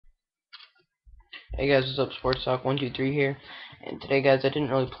Hey guys, what's up? Sports Talk 123 here. And today, guys, I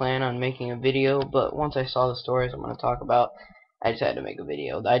didn't really plan on making a video, but once I saw the stories I'm going to talk about, I just had to make a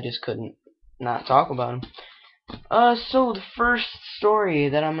video. I just couldn't not talk about them. So the first story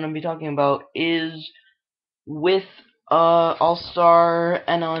that I'm going to be talking about is with All-Star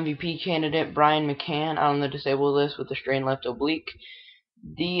NL MVP candidate Brian McCann out on the disabled list with a strained left oblique.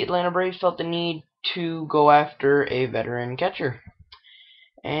 The Atlanta Braves felt the need to go after a veteran catcher,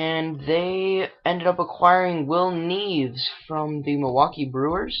 and they ended up acquiring Wil Nieves from the Milwaukee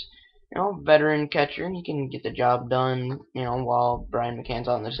Brewers. Veteran catcher. He can get the job done, while Brian McCann's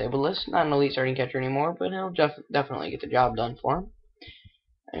on the disabled list. Not an elite starting catcher anymore, but he'll definitely get the job done for him.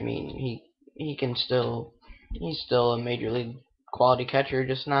 I mean, he can still, he's still a major league quality catcher,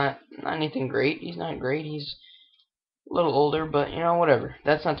 just not anything great. He's not great. He's a little older, but whatever.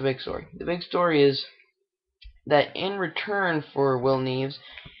 That's not the big story. The big story is that in return for Wil Nieves,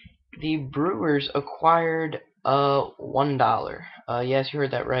 the Brewers acquired $1. Yes, you heard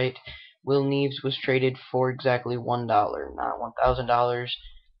that right. Wil Nieves was traded for exactly $1, not $1,000,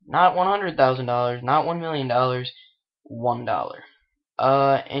 not $100,000, not $1,000,000, $1.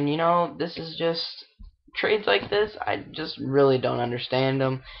 And this is just trades like this. I just really don't understand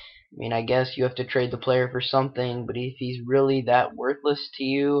them. I mean, I guess you have to trade the player for something, but if he's really that worthless to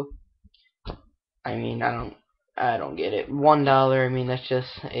you, I mean, I don't get it. $1, I mean, that's just,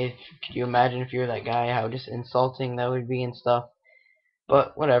 could you imagine if you're that guy, how just insulting that would be and stuff.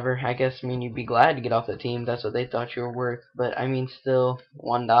 But whatever, I guess, I mean, you'd be glad to get off the team, that's what they thought you were worth. But I mean, still,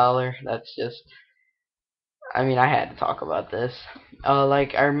 $1, that's just, I mean, I had to talk about this.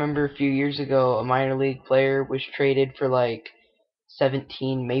 Like, I remember a few years ago, a minor league player was traded for like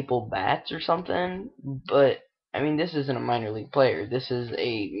 17 maple bats or something. But I mean, this isn't a minor league player. This is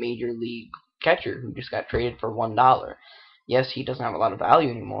a major league catcher who just got traded for $1. Yes, he doesn't have a lot of value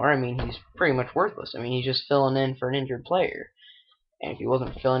anymore. I mean, he's pretty much worthless. I mean, he's just filling in for an injured player. And if he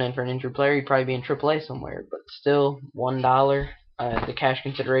wasn't filling in for an injured player, he'd probably be in AAA somewhere. But still, $1. The cash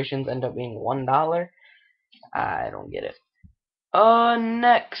considerations end up being $1. I don't get it.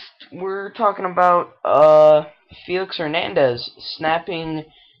 Next, we're talking about, Felix Hernandez snapping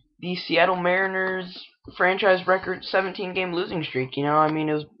the Seattle Mariners franchise record 17-game losing streak. I mean,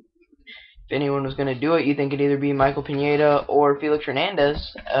 if anyone was going to do it, you think it'd either be Michael Pineda or Felix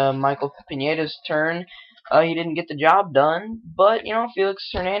Hernandez. Michael Pineda's turn, he didn't get the job done, but, Felix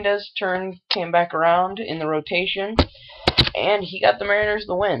Hernandez's turn came back around in the rotation, and he got the Mariners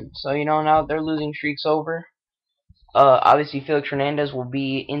the win. So, now their losing streak's over. Obviously, Felix Hernandez will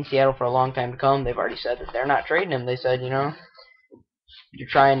be in Seattle for a long time to come. They've already said that they're not trading him. They said, you're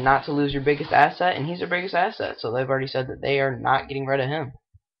trying not to lose your biggest asset, and he's their biggest asset. So they've already said that they are not getting rid of him.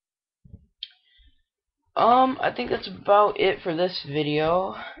 I think that's about it for this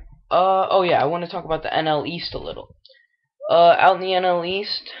video. Oh yeah, I want to talk about the NL East a little. Out in the NL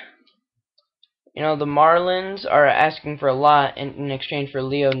East, the Marlins are asking for a lot in exchange for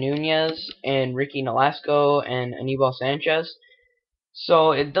Leo Nunez and Ricky Nolasco and Anibal Sanchez.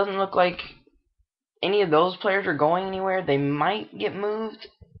 So it doesn't look like any of those players are going anywhere. They might get moved,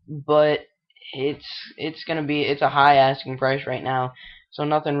 but it's a high asking price right now. So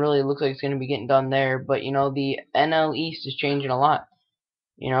nothing really looks like it's going to be getting done there. But the NL East is changing a lot.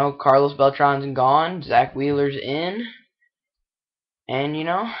 Carlos Beltran's gone, Zach Wheeler's in. And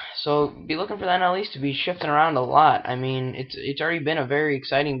so be looking for the NL East to be shifting around a lot. I mean, it's already been a very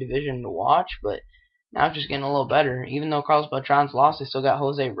exciting division to watch, but now it's just getting a little better. Even though Carlos Beltran's lost, they still got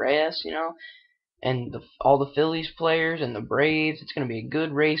Jose Reyes, and all the Phillies players and the Braves. It's going to be a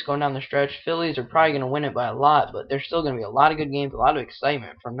good race going down the stretch. Phillies are probably going to win it by a lot, but there's still going to be a lot of good games, a lot of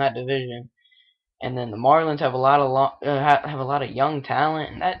excitement from that division. And then the Marlins have a lot of young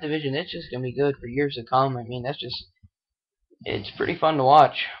talent, and that division, it's just going to be good for years to come. I mean, it's pretty fun to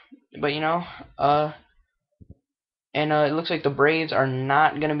watch. But it looks like the Braves are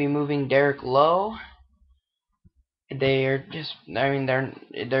not going to be moving Derek Lowe. They're just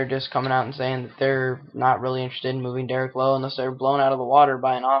coming out and saying that they're not really interested in moving Derek Lowe unless they're blown out of the water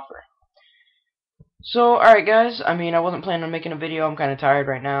by an offer. So, alright guys, I mean, I wasn't planning on making a video. I'm kind of tired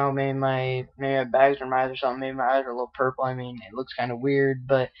right now. Maybe my bags are in my eyes or something. Maybe my eyes are a little purple. I mean, it looks kind of weird,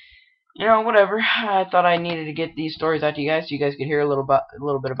 but whatever. I thought I needed to get these stories out to you guys so you guys could hear a little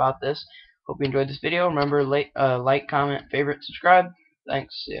bit about this. Hope you enjoyed this video. Remember, like, comment, favorite, subscribe.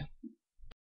 Thanks. See ya.